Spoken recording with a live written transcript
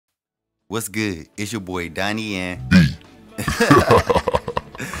What's good? It's your boy Donnie and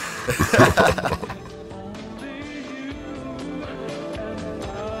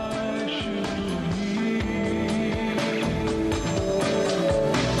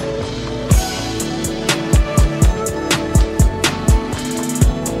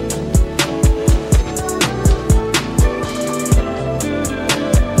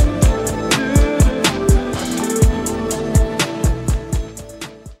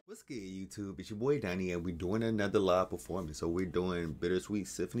YouTube. It's your boy Donnie and we're doing another live performance. So we're doing Bittersweet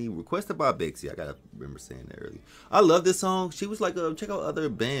Symphony, requested by Bexy. I gotta remember saying that earlier. I love this song. She was like, check out other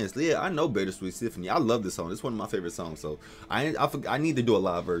bands. Yeah, I know Bittersweet Symphony. I love this song. It's one of my favorite songs. So I need to do a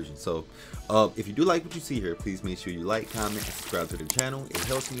live version. So if you do like what you see here, please make sure you like, comment, and subscribe to the channel. It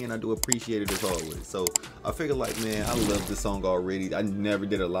helps me and I do appreciate it as always. So I figured like, man, I love this song already. I never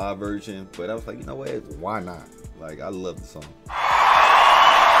did a live version, but I was like, you know what? Why not? Like, I love the song.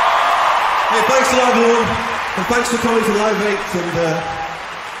 Hey, thanks a lot, everyone, and thanks for coming to Live 8.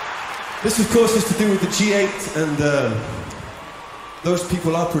 And this, of course, is to do with the G8, and those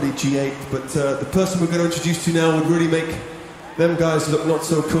people are pretty G8. But the person we're going to introduce to now would really make them guys look not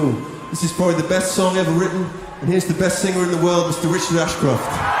so cool. This is probably the best song ever written, and here's the best singer in the world, Mr. Richard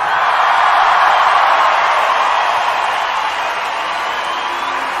Ashcroft.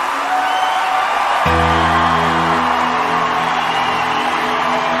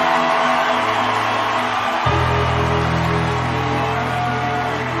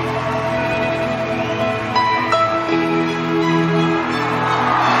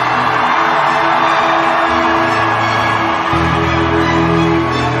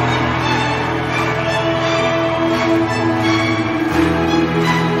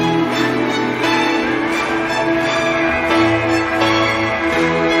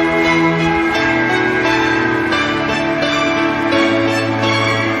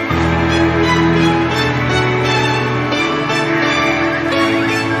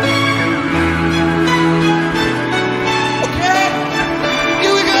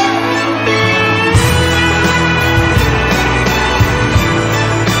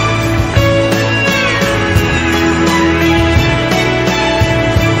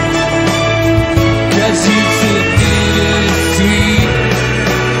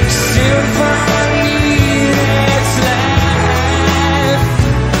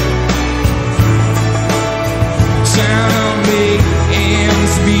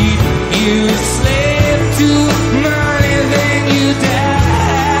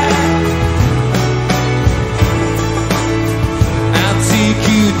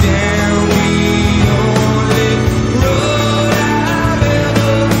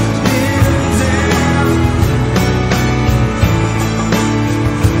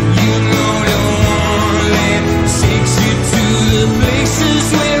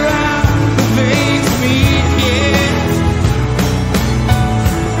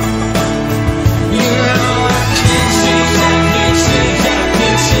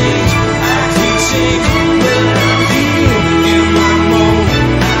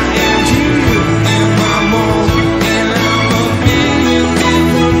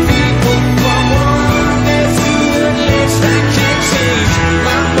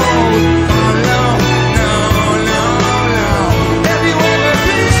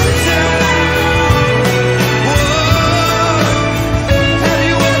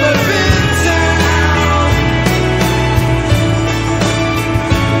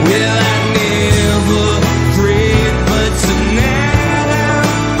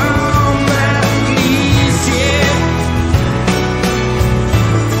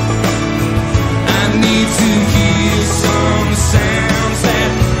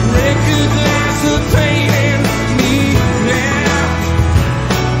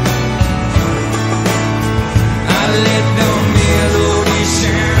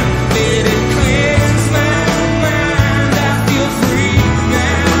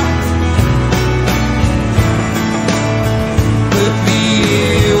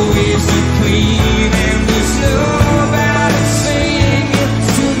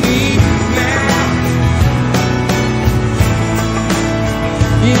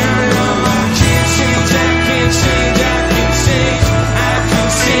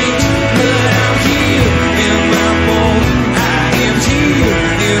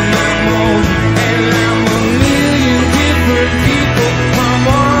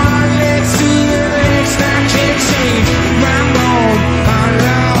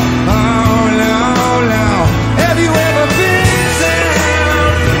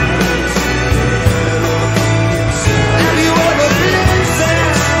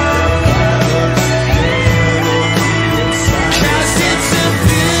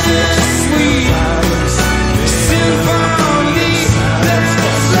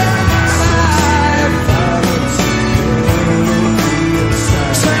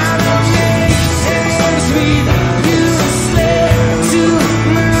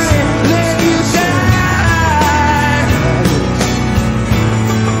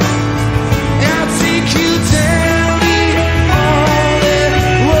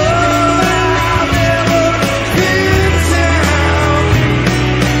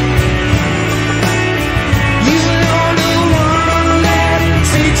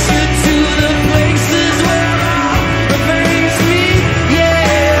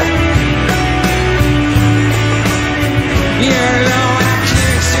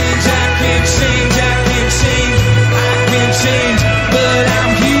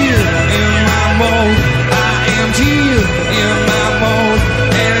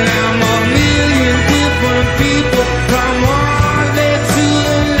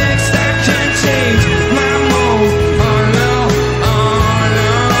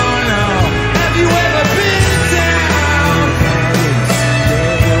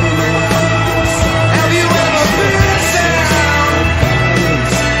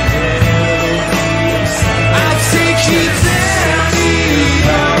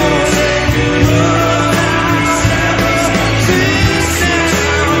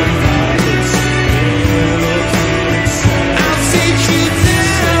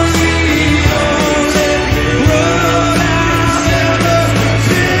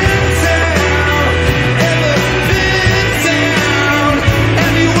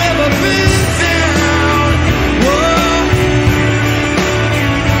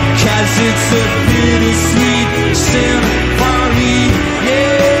 it's a bittersweet symphony,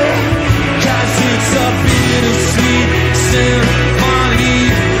 yeah. 'Cause it's a bittersweet symphony,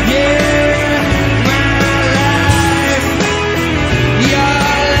 yeah. My life, your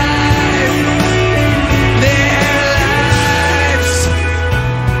life, their lives.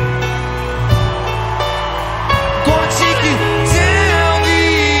 Gonna take you down the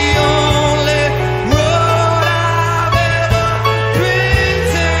only road I've ever been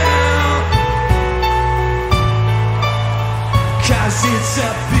down. 'Cause it's a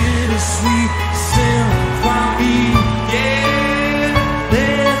bittersweet symphony, yeah.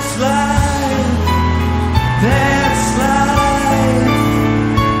 That's life, that's life,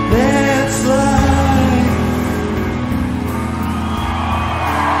 that's life.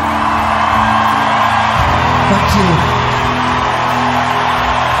 Thank you.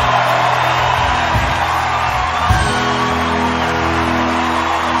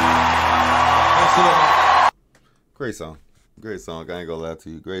 Great song. Great song. I ain't gonna lie to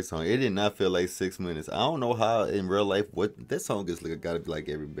you. Great song. It did not feel like 6 minutes. I don't know how in real life what this song is like. Gotta be like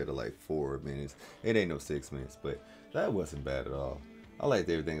every bit of like 4 minutes. It ain't no 6 minutes, but that wasn't bad at all. I liked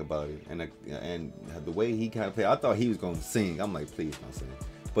everything about it, and the way he kind of played. I thought he was gonna sing. I'm like, please don't sing.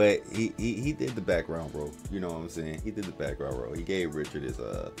 But he did the background role. You know what I'm saying? He did the background role. He gave Richard his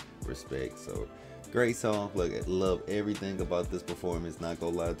respect. So great song. Look, I love everything about this performance. Not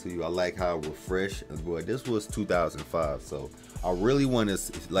gonna lie to you. I like how refreshed. Boy, this was 2005, so I really want to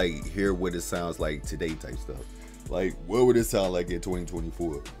like hear what it sounds like today type stuff. Like, what would it sound like in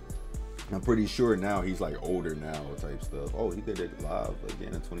 2024? I'm pretty sure now he's like older now type stuff. Oh, he did it live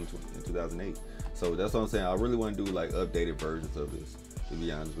again in 2008. So that's what I'm saying. I really want to do like updated versions of this, to be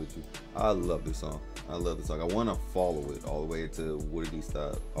honest with you. I love this song. I love this song. I want to follow it all the way to where did he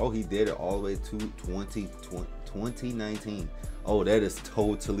stop? Oh, he did it all the way to 2019. Oh, that is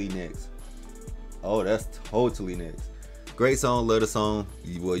totally next. Oh, that's totally next. Great song, love the song.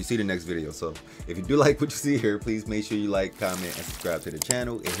 Well, you see the next video. So if you do like what you see here, please make sure you like, comment, and subscribe to the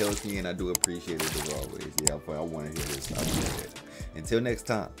channel. It helps me, and I do appreciate it as always. Yeah, I want to hear this. I appreciate it. Until next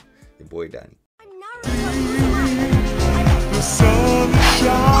time, your boy Donnie. The sun is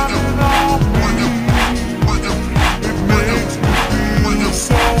shining